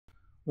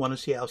Want to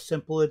see how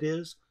simple it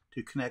is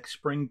to connect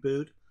Spring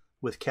Boot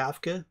with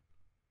Kafka?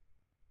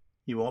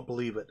 You won't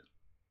believe it.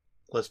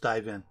 Let's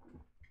dive in.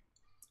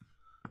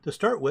 To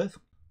start with,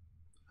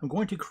 I'm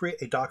going to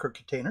create a Docker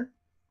container.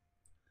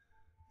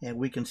 And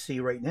we can see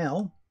right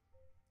now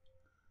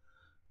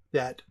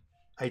that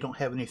I don't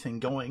have anything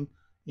going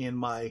in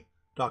my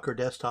Docker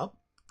desktop.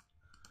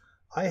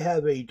 I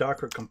have a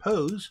Docker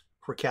Compose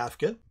for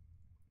Kafka.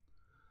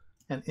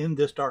 And in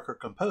this Docker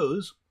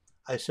Compose,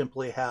 I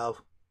simply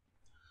have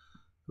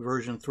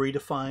version 3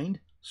 defined,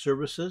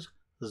 services,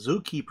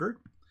 Zookeeper.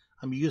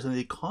 I'm using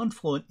the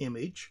Confluent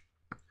image,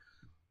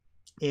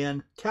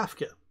 and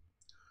Kafka.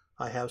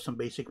 I have some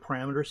basic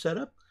parameters set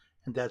up,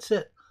 and that's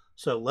it.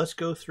 So let's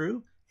go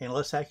through and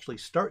let's actually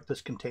start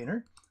this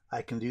container.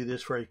 I can do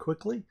this very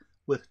quickly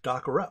with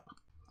Docker up.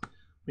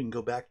 We can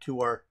go back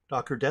to our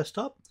Docker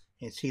desktop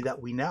and see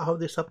that we now have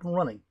this up and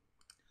running.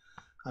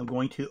 I'm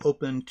going to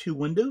open two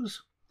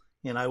windows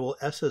and I will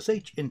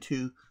SSH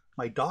into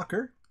my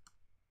Docker.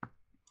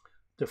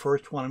 The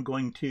first one, I'm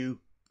going to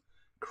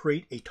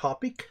create a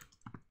topic.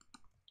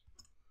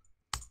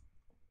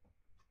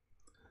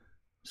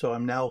 So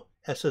I'm now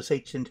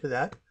SSH into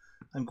that.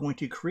 I'm going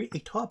to create a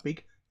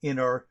topic in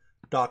our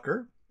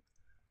Docker,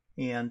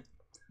 and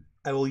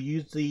I will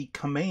use the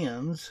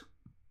commands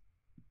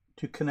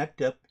to connect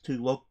up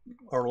to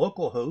our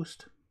local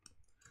host.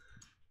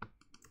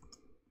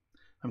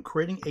 I'm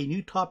creating a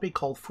new topic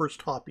called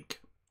first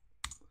topic.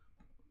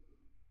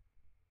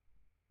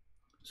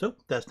 So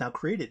that's now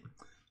created,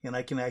 and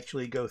I can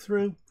actually go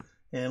through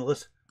and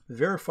let's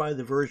verify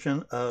the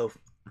version of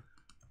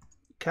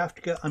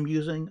Kafka I'm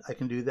using. I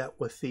can do that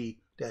with the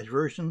dash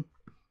version,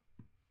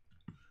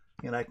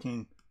 and I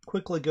can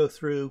quickly go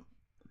through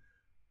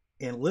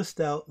and list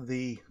out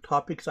the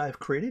topics I've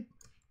created.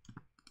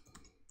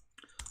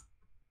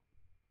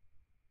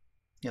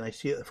 And I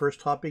see that the first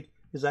topic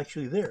is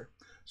actually there.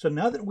 So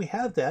now that we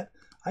have that,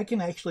 I can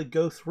actually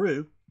go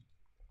through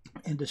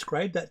and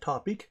describe that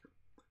topic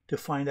to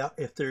find out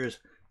if there's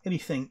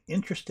anything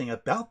interesting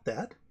about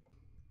that.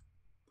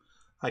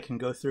 I can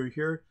go through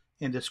here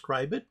and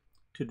describe it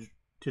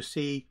to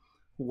see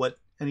what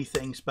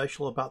anything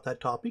special about that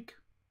topic.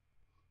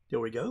 There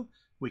we go.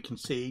 We can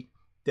see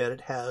that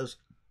it has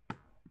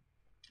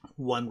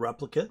one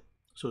replicate,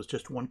 so it's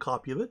just one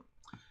copy of it,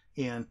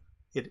 and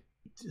it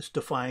is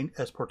defined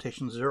as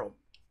partition 0.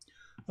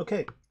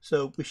 Okay,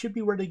 so we should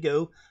be ready to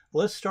go.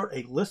 Let's start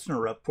a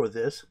listener up for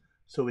this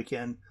so we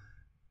can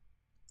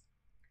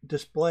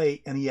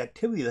display any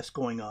activity that's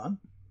going on,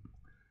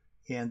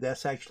 and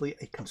that's actually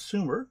a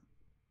consumer.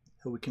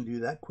 So we can do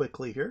that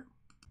quickly here.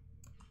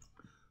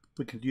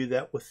 We can do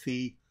that with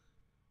the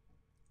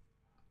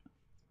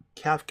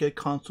Kafka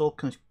Console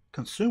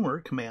Consumer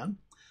command.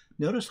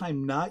 Notice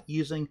I'm not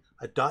using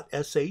a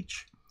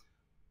 .sh.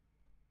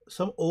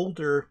 Some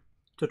older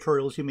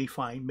tutorials you may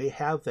find may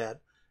have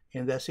that,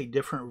 and that's a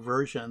different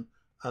version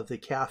of the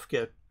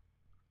Kafka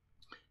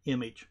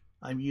image.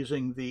 I'm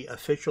using the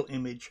official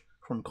image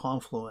from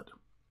Confluent.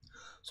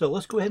 So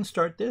let's go ahead and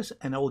start this,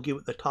 and I will give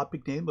it the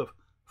topic name of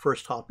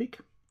first topic.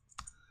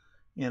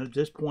 And at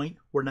this point,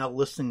 we're now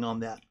listening on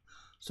that.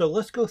 So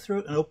let's go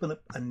through and open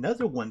up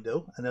another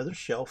window, another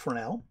shell for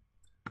now.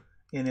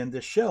 And in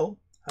this shell,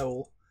 I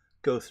will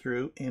go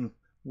through and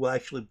we'll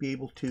actually be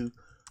able to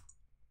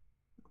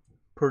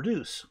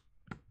produce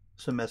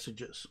some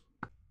messages.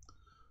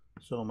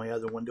 So in my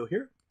other window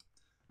here,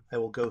 I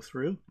will go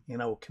through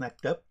and I will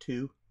connect up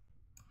to,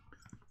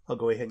 I'll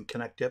go ahead and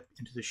connect up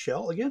into the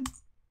shell again.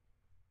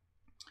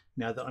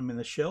 Now that I'm in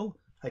the shell,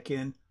 I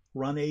can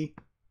run a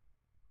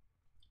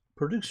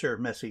producer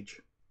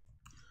message.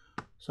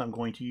 So I'm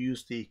going to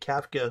use the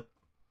Kafka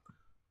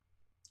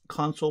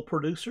Console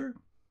Producer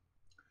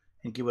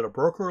and give it a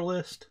broker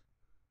list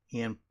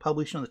and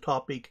publish on the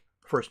topic,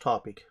 first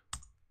topic.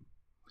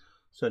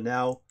 So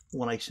now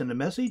when I send a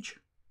message,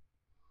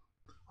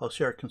 I'll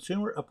see our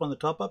consumer up on the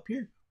top up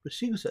here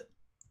receives it.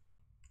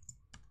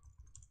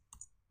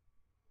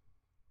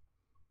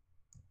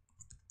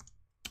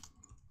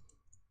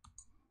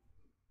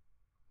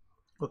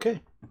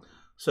 Okay,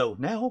 so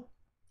now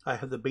I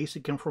have the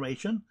basic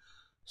information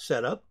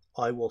set up.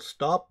 I will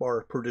stop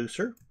our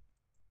producer.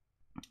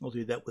 I'll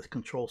do that with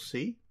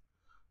Control-C.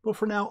 But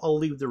for now, I'll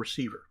leave the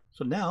receiver.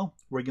 So now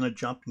we're going to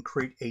jump and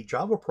create a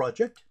Java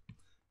project.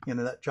 And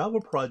in that Java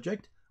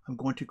project, I'm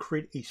going to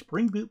create a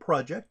Spring Boot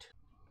project.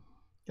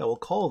 I will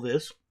call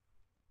this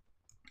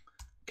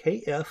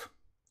KF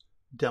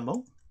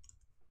Demo.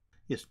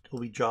 It will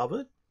be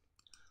Java.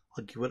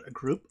 I'll give it a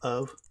group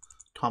of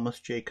Thomas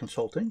J.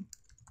 Consulting.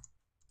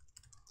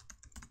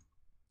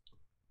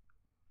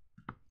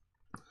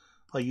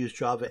 I'll use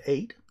Java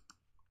 8.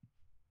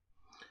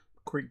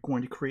 We're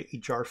going to create a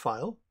jar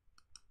file.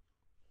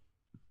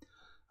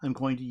 I'm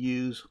going to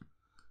use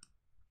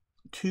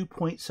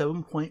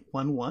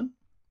 2.7.11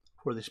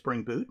 for the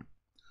Spring Boot.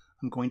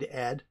 I'm going to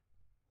add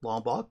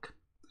Lombok,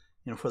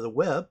 and for the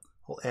web,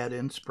 I'll add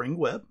in Spring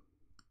Web.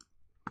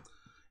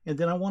 And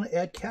then I want to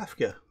add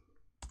Kafka.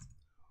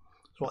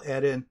 So I'll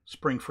add in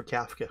Spring for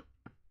Kafka.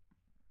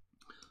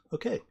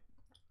 Okay,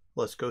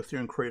 Let's go through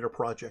and create a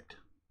project.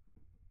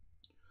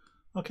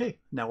 Okay,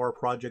 now our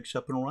project's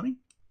up and running.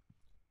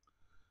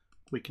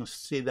 We can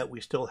see that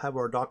we still have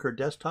our Docker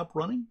desktop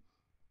running.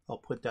 I'll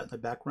put that in the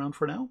background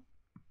for now.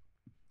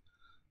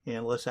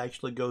 And let's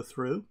actually go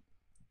through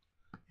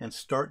and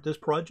start this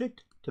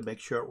project to make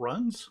sure it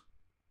runs.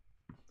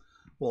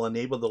 We'll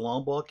enable the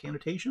Lombok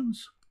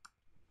annotations.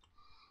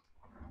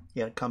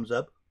 And it comes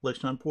up,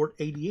 listen on port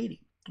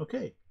 8080.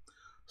 Okay,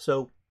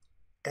 so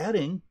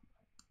adding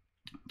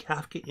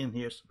Kafka in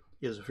here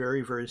is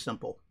very, very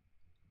simple.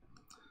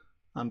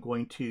 I'm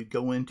going to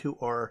go into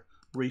our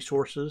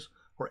resources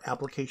or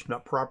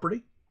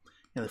application.property.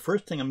 And the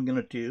first thing I'm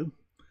going to do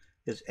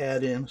is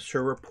add in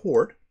server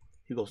port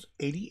equals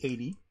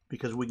 8080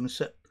 because we can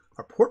set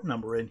our port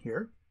number in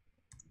here.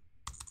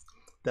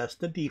 That's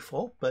the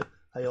default, but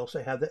I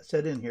also have that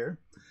set in here.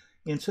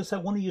 And since I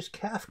want to use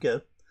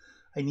Kafka,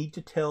 I need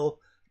to tell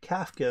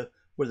Kafka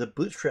where the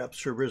bootstrap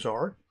servers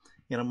are.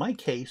 And in my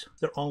case,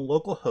 they're on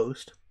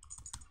localhost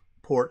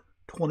port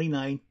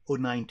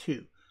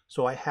 29092.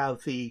 So I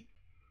have the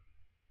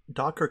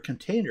Docker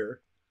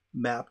container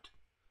mapped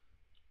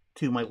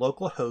to my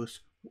local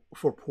host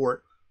for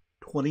port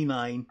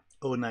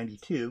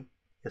 29092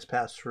 as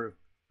passed through.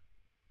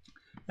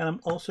 And I'm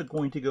also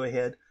going to go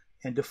ahead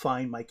and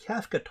define my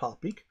Kafka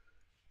topic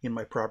in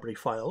my property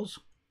files.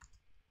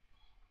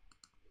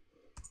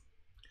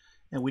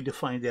 And we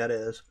define that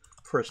as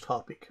first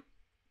topic.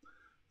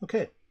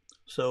 Okay,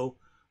 so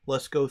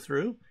let's go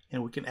through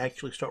and we can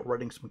actually start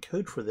writing some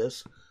code for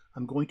this.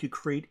 I'm going to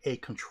create a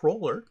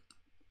controller.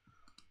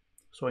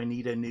 So I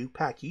need a new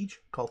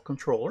package called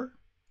controller.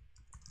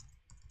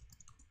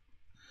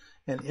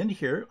 And in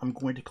here, I'm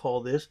going to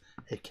call this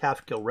a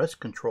Kafka REST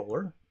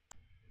controller.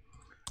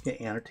 And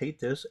annotate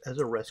this as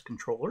a REST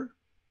controller.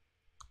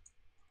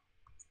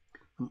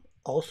 I'm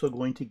also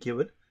going to give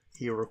it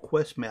a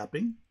request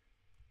mapping.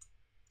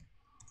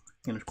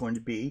 And it's going to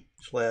be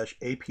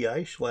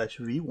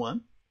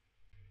 /API/v1.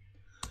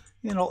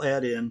 And I'll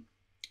add in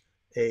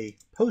a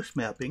post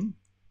mapping.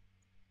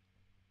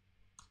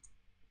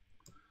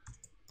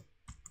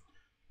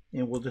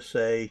 And we'll just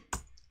say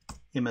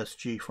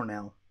MSG for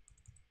now.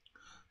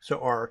 So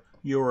our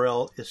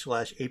URL is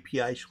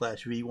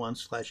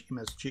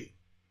 /API/v1/MSG.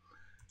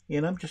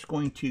 And I'm just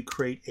going to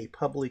create a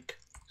public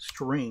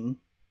string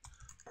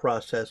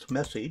process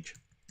message.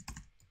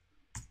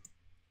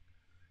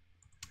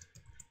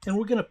 And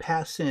we're going to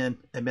pass in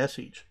a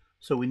message.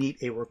 So we need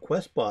a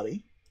request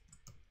body.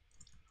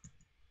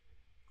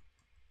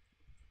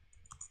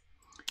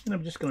 And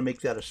I'm just going to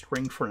make that a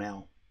string for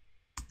now.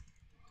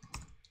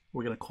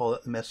 We're going to call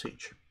it a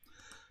message.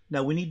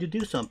 Now we need to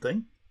do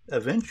something.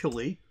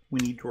 Eventually, we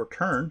need to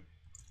return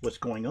what's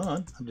going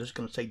on. I'm just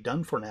going to say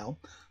done for now.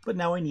 But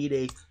now I need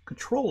a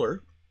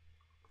controller.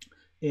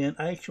 And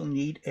I actually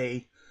need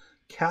a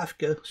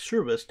Kafka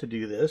service to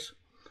do this.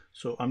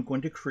 So I'm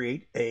going to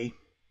create a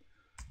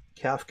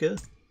Kafka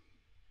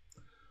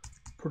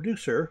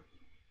Producer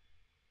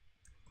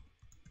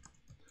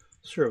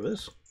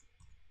service.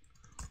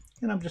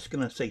 And I'm just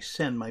going to say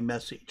send my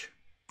message.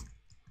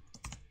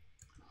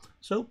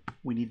 So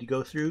we need to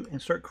go through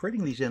and start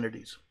creating these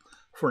entities.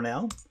 For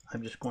now,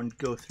 I'm just going to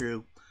go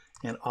through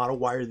and auto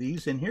wire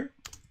these in here.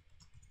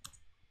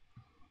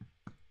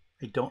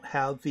 I don't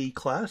have the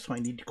class, so I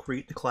need to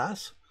create the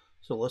class.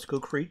 So let's go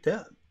create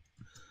that.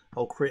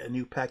 I'll create a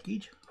new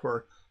package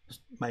for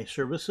my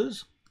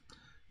services,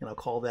 and I'll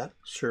call that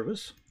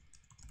service.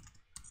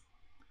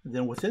 And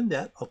then within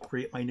that, I'll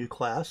create my new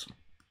class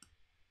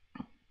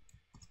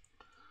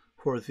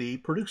for the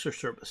producer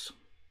service.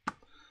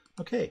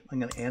 Okay, I'm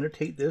going to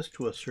annotate this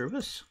to a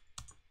service.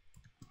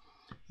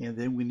 And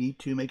then we need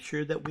to make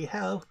sure that we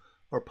have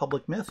our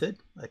public method.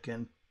 I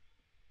can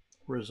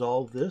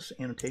resolve this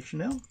annotation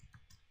now.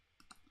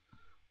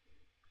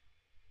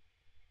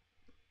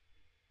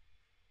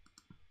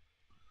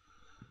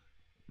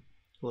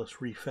 Let's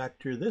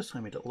refactor this. I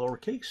made it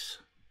lowercase.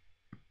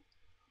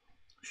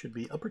 Should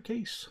be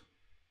uppercase.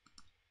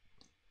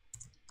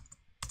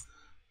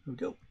 There we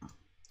go.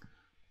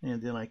 And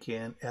then I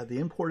can add the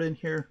import in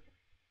here.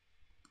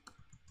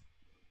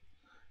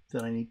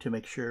 Then I need to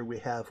make sure we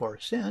have our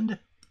send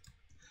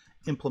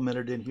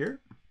implemented in here.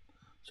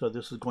 So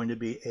this is going to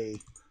be a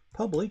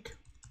public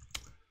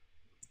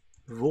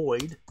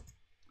void.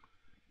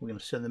 We're going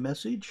to send the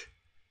message.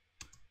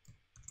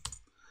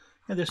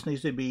 And this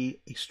needs to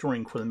be a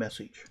string for the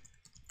message.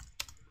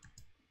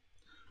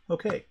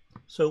 Okay,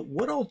 so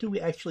what all do we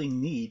actually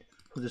need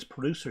for this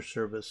producer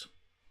service?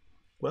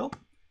 Well,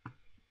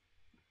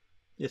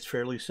 it's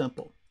fairly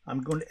simple.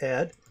 I'm going to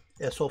add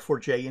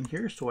SL4J in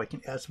here so I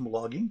can add some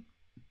logging.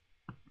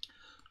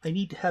 I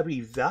need to have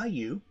a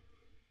value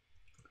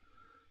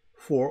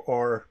for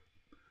our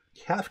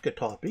Kafka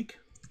topic.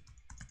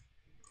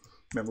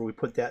 Remember, we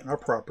put that in our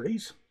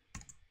properties.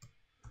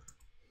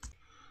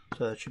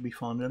 So that should be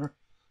found in our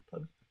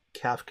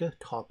Kafka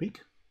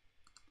topic.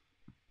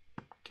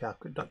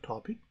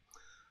 Kafka.topic.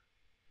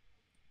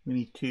 We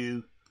need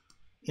to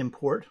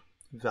import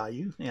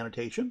value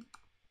annotation.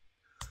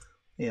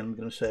 And I'm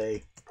going to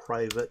say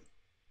private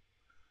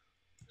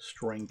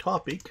string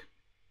topic.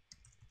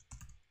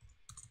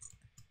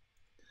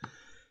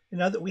 And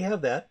now that we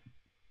have that,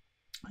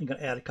 I'm going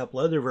to add a couple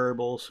other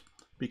variables,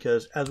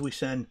 because as we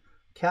send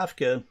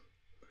Kafka,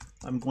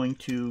 I'm going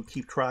to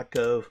keep track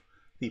of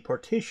the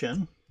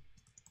partition.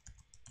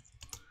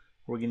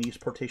 We're going to use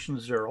partition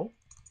 0.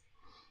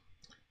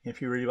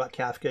 If you read about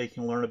Kafka, you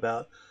can learn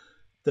about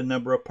the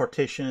number of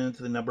partitions,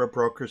 the number of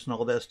brokers, and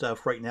all that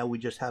stuff. Right now we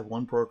just have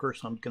one broker,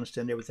 so I'm going to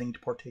send everything to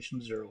partition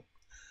 0.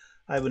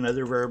 I have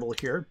another variable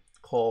here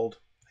called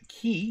a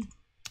key,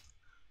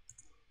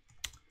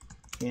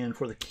 and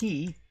for the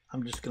key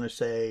I'm just going to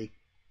say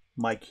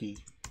my key.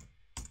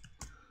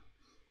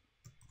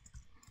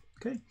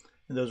 Okay,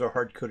 and those are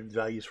hard-coded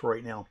values for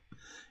right now.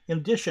 In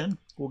addition,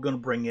 we're going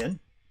to bring in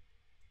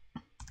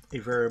a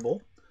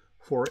variable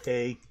for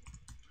a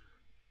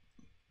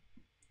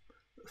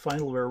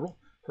final variable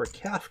for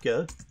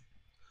Kafka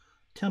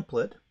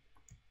Template.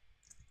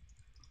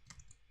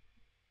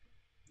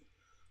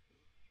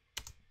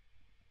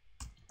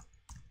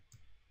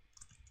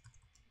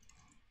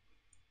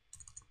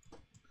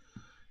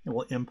 And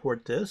we'll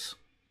import this.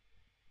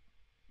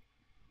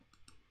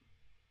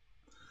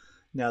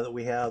 Now that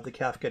we have the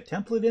Kafka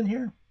template in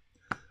here,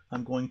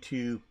 I'm going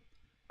to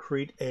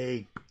create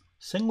a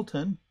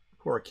singleton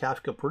for a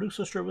Kafka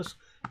Producer service.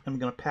 I'm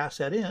going to pass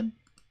that in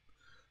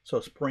so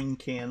Spring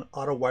can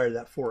auto-wire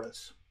that for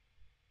us.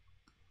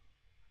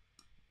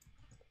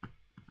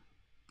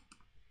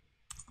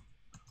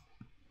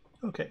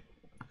 Okay,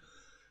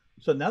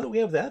 so now that we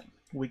have that,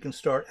 we can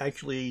start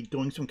actually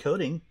doing some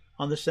coding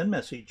on the send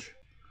message.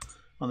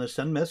 On the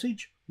send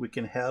message, we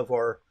can have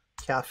our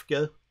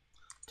Kafka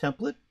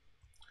template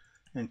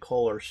and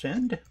call our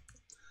send.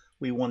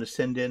 We want to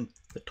send in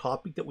the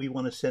topic that we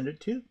want to send it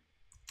to.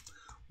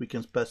 We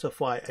can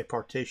specify a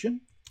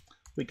partition.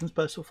 We can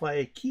specify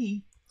a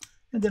key.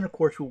 And then, of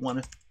course, we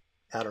want to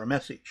add our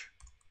message.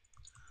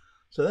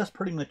 So that's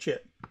pretty much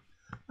it.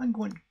 I'm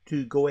going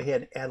to go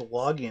ahead and add a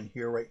login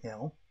here right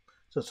now,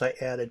 since I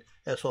added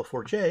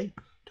SL4J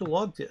to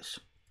log this.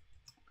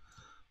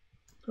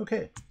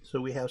 Okay,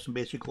 so we have some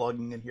basic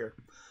logging in here.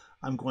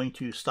 I'm going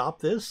to stop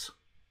this,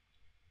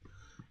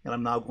 and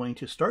I'm now going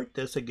to start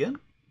this again,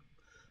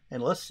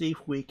 and let's see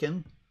if we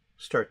can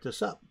start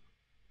this up.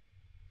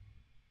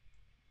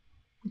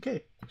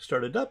 Okay,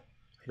 start it up.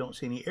 I don't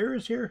see any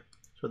errors here,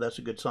 so that's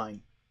a good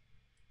sign.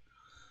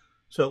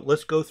 So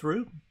let's go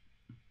through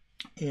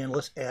and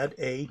let's add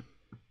a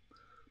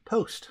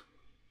post.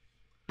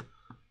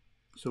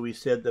 So we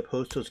said the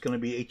post is going to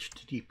be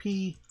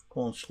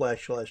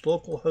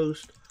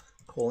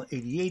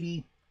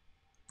http://localhost:8080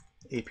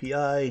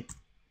 API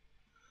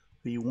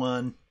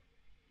v1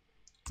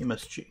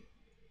 MSG.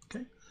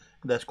 Okay,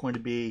 and that's going to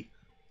be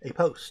a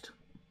post.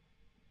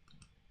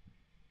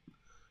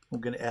 We're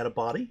going to add a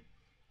body,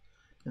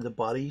 and the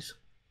body's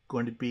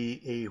going to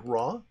be a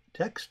raw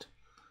text,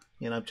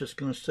 and I'm just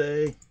going to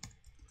say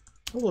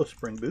hello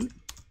Spring Boot.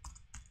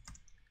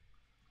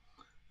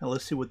 Now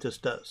let's see what this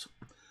does.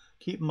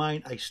 Keep in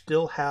mind I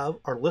still have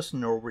our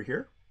listener over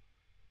here,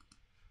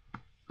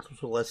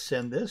 so let's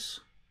send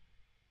this.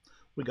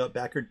 We got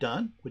back our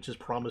done, which is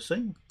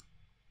promising.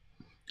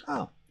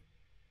 Oh,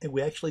 and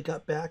we actually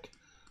got back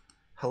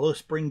hello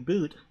Spring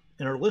Boot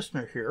in our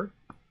listener here.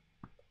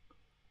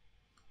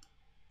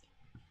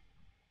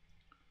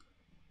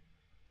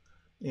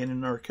 And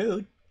in our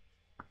code,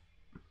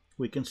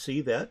 we can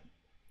see that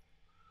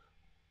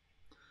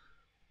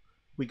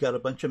we got a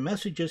bunch of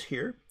messages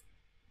here.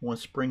 One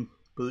Spring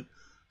Boot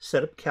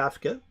set up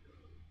Kafka,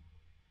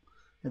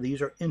 and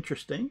these are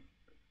interesting.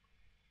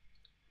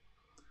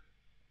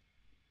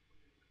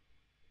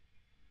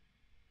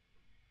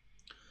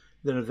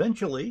 Then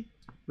eventually,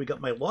 we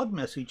got my log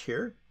message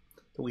here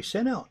that we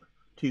sent out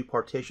to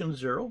partition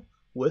 0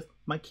 with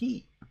my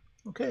key.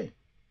 Okay.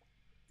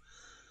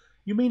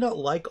 You may not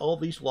like all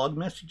these log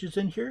messages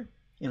in here,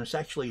 and it's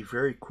actually a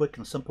very quick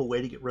and simple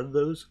way to get rid of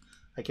those.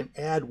 I can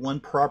add one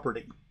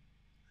property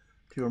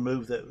to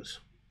remove those.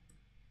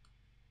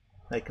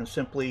 I can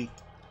simply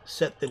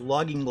set the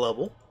logging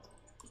level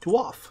to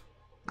off.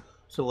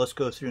 So let's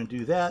go through and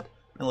do that,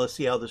 and let's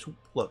see how this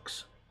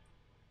looks.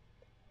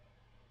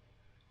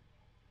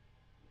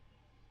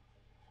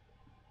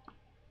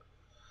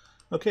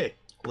 Okay,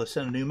 let's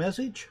send a new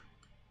message.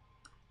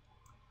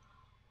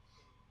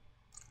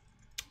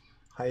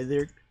 Hi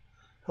there.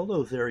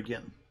 Hello there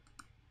again.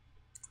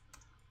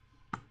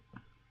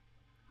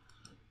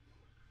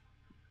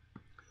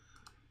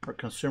 Our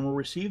consumer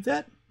received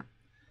that.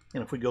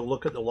 And if we go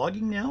look at the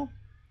logging now,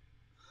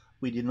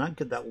 we did not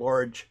get that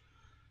large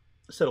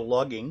set of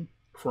logging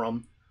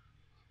from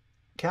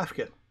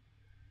Kafka,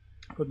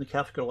 from the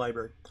Kafka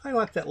library. I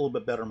like that a little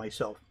bit better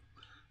myself.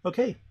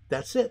 Okay,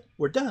 that's it.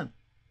 We're done.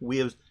 We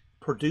have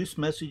produced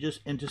messages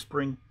into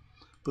Spring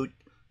Boot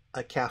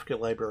Kafka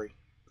library.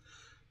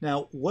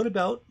 Now, what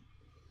about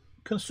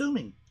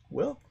consuming?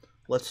 Well,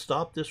 let's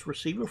stop this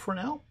receiver for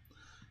now,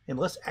 and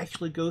let's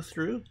actually go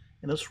through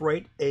and let's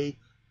write a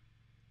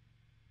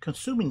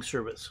consuming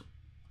service.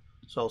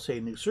 So I'll say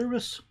new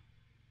service.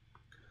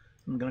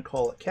 I'm going to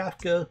call it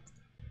Kafka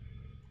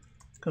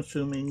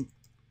consuming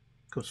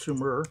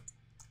consumer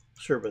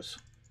service.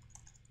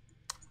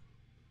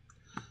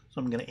 So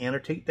I'm going to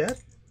annotate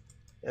that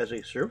as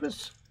a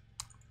service.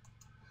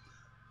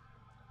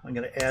 I'm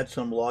going to add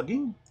some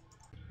logging.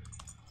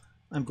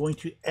 I'm going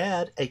to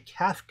add a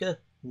Kafka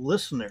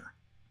listener.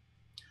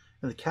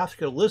 And the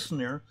Kafka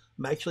listener,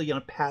 I'm actually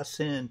going to pass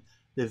in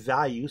the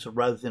values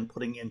rather than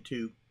putting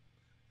into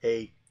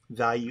a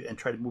value and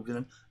try to move it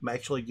in. I'm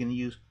actually going to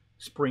use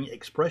Spring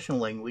expression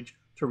language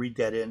to read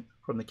that in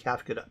from the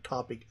Kafka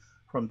Topic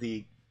from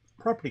the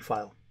property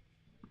file.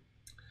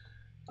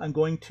 I'm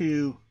going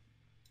to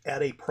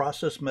add a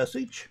process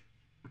message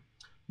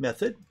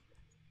method.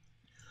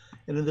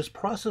 And in this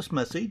process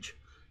message,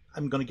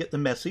 I'm going to get the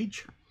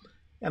message.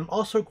 And I'm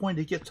also going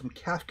to get some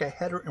Kafka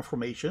header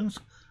informations.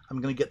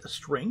 I'm going to get the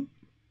string,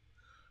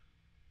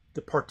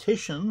 the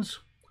partitions,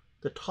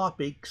 the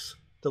topics,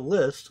 the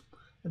list,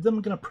 and then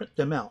I'm going to print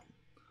them out.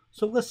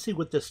 So let's see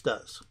what this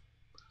does.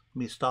 Let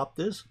me stop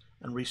this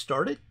and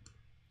restart it.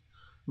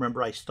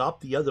 Remember, I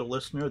stopped the other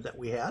listener that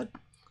we had,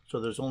 so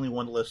there's only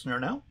one listener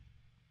now.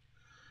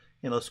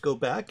 And let's go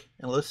back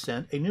and let's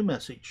send a new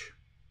message.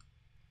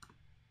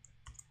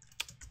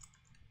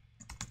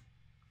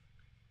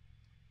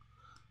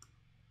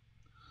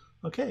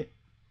 Okay.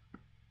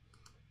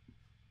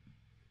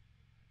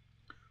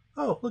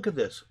 Oh, look at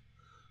this.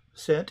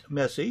 Sent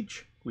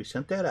message. We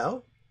sent that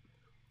out.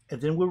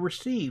 And then we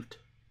received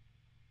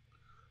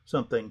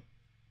something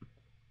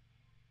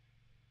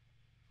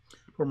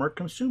from our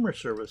consumer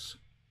service.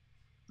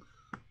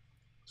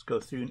 Let's go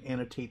through and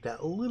annotate that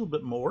a little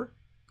bit more.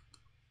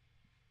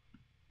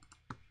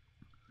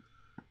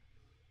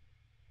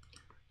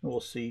 And we'll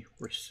see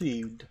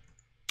received.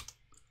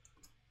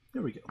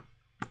 There we go.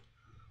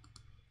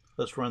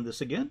 Let's run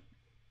this again.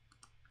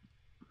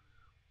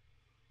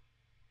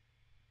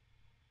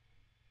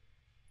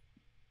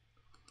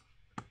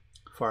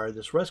 Fire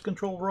this REST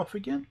controller off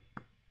again.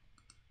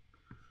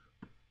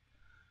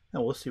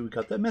 And we'll see we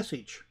got that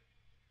message.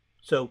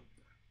 So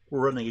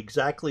we're running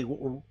exactly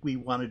what we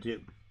want to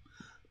do.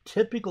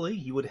 Typically,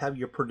 you would have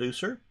your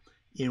producer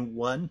in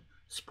one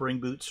Spring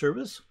Boot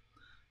service,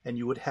 and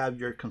you would have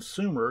your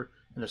consumer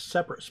in a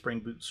separate Spring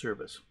Boot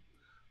service.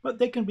 But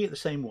they can be at the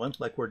same one,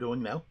 like we're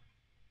doing now.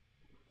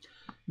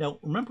 Now,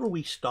 remember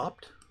we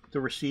stopped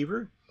the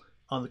receiver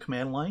on the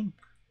command line?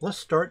 Let's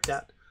start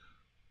that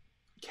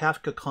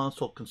Kafka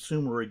Console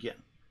Consumer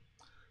again.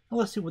 Now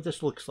let's see what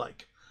this looks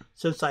like.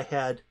 Since I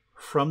had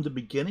from the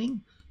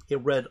beginning,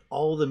 it read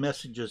all the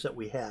messages that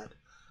we had.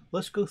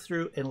 Let's go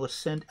through and let's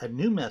send a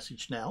new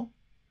message now.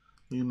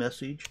 New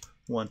message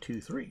 1, 2,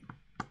 3.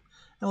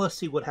 And let's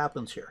see what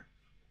happens here.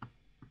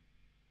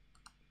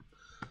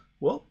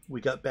 Well, we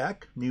got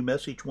back new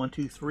message 1,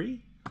 2,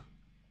 3.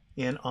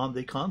 And on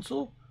the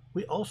console,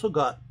 we also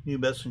got new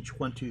message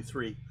 1, 2,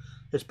 3.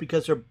 It's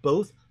because they're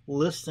both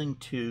listening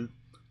to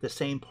the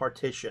same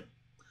partition.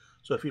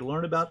 So if you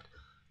learn about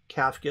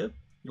Kafka,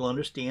 you'll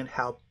understand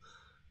how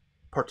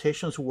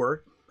partitions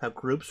work, how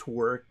groups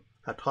work,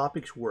 how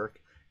topics work.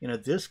 And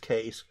in this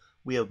case,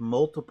 we have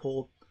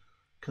multiple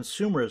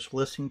consumers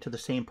listening to the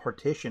same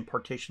partition,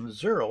 partition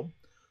 0,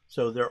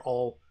 so they're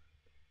all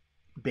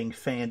being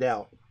fanned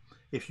out.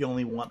 If you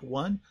only want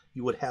one,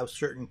 you would have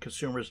certain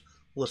consumers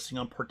listening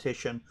on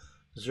partition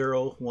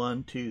 0,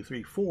 1, 2,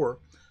 3, 4.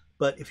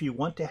 But if you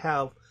want to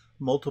have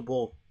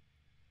multiple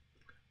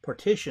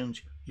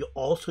partitions, you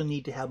also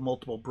need to have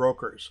multiple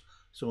brokers.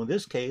 So in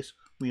this case,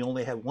 we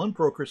only have one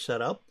broker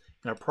set up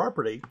in our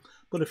property,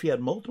 but if you had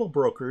multiple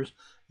brokers,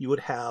 you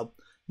would have,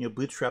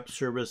 bootstrap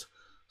service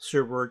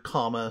server,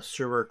 comma,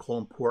 server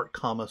colon port,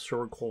 comma,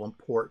 server colon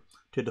port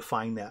to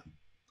define that.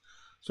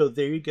 So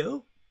there you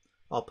go.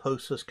 I'll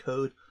post this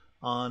code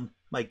on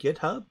my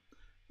GitHub.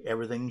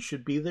 Everything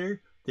should be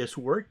there. This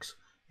works.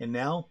 And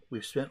now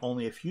we've spent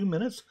only a few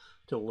minutes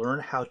to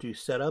learn how to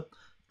set up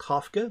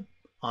Kafka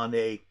on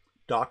a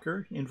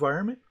Docker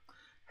environment,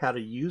 how to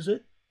use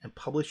it and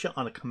publish it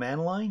on a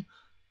command line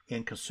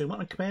and consume it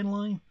on a command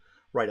line,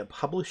 write a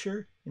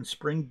publisher in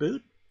Spring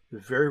Boot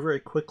very, very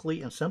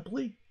quickly and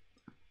simply,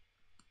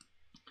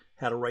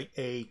 how to write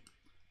a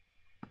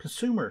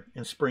consumer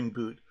in Spring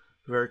Boot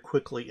very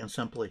quickly and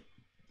simply.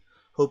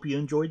 Hope you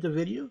enjoyed the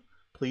video.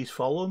 Please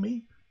follow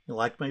me and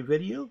like my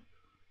video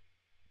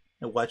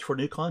and watch for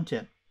new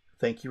content.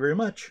 Thank you very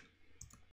much.